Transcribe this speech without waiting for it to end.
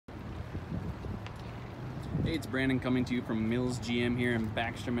Hey, it's Brandon coming to you from Mills GM here in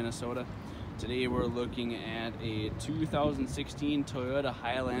Baxter, Minnesota. Today we're looking at a 2016 Toyota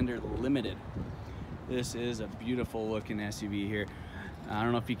Highlander Limited. This is a beautiful looking SUV here. I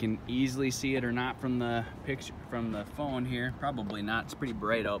don't know if you can easily see it or not from the picture, from the phone here. Probably not, it's pretty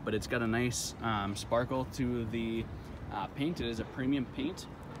bright out, but it's got a nice sparkle to the paint. It is a premium paint.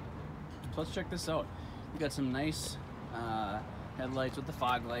 So let's check this out. We've got some nice headlights with the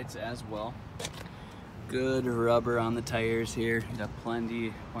fog lights as well. Good rubber on the tires here. You got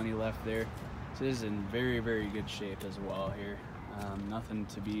plenty left there. So this is in very good shape as well here. Nothing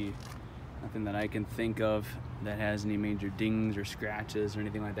that I can think of that has any major dings or scratches or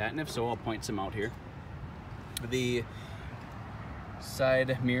anything like that. And if so, I'll point some out here. The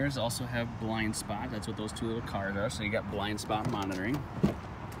side mirrors also have blind spot. That's what those two little cars are. So you got blind spot monitoring.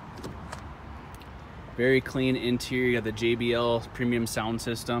 Very clean interior. You got the JBL premium sound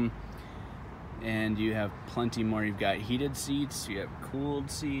system. And you have plenty more. You've got heated seats, you have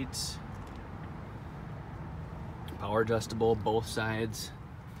cooled seats, power adjustable both sides,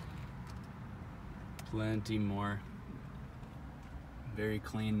 plenty more. Very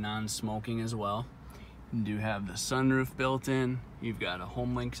clean, non-smoking as well. You do have the sunroof built in. You've got a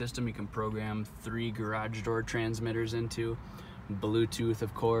home link system you can program 3 garage door transmitters into, Bluetooth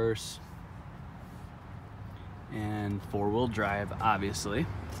of course, and 4-wheel drive obviously.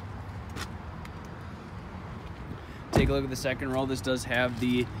 Take a look at the second row. This does have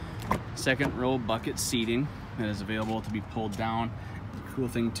the second row bucket seating that is available to be pulled down. Cool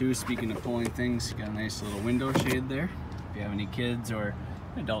thing too, speaking of pulling things, you got a nice little window shade there. If you have any kids or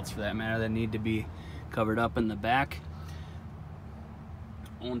adults for that matter that need to be covered up in the back.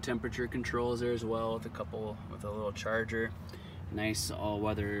 Own temperature controls there as well with a little charger. Nice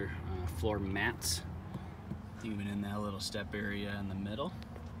all-weather floor mats, even in that little step area in the middle.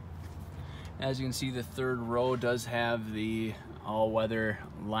 As you can see, the third row does have the all-weather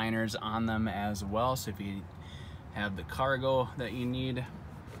liners on them as well. So if you have the cargo that you need,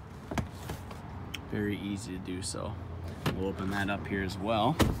 very easy to do so. We'll open that up here as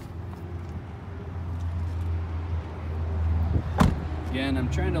well. Again,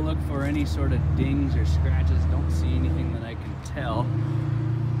 I'm trying to look for any sort of dings or scratches. Don't see anything that I can tell.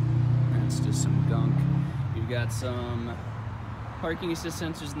 That's just some gunk. You've got some parking assist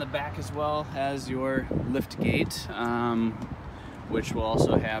sensors in the back as well as your lift gate, which will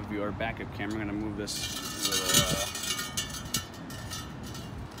also have your backup camera. I'm going to move this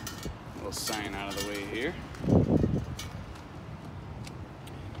little sign out of the way here.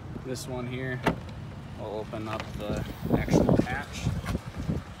 This one here, I'll open up the actual hatch.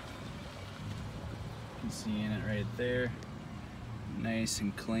 You can see in it right there, nice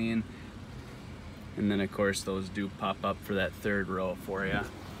and clean. And then of course those do pop up for that third row for you. Get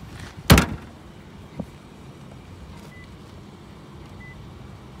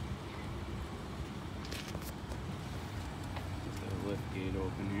the lift gate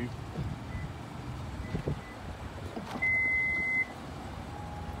open here.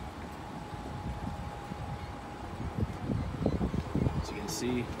 As you can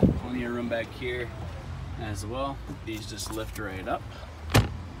see, plenty of room back here as well. These just lift right up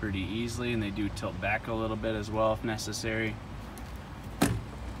pretty easily, and they do tilt back a little bit as well if necessary,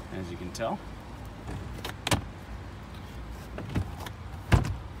 as you can tell.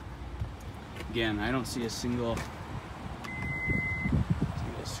 Again, I don't see a single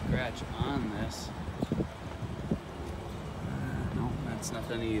scratch on this. No, that's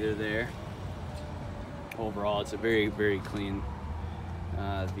nothing either there. Overall, it's a very clean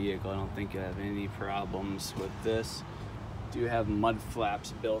vehicle. I don't think you have any problems with this. Do have mud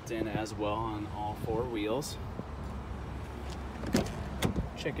flaps built in as well on all 4 wheels.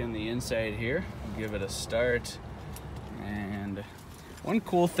 Check in the inside here, give it a start. And one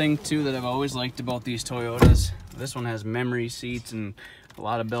cool thing too that I've always liked about these Toyotas, this one has memory seats and a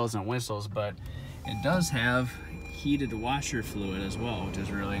lot of bells and whistles, but it does have heated washer fluid as well, which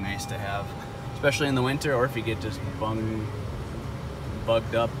is really nice to have, especially in the winter, or if you get just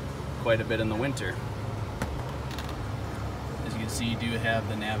bugged up quite a bit in the winter. So you do have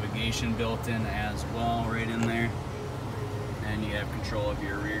the navigation built in as well right in there, and you have control of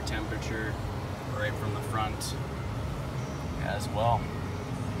your rear temperature right from the front as well.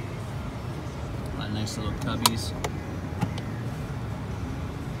 A lot of nice little cubbies.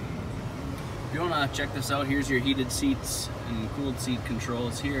 If you want to check this out, here's your heated seats and cooled seat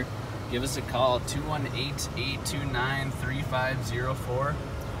controls here. Give us a call, 218-829-3504,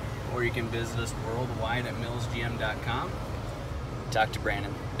 or you can visit us worldwide at millsgm.com. Talk to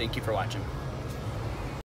Brandon. Thank you for watching.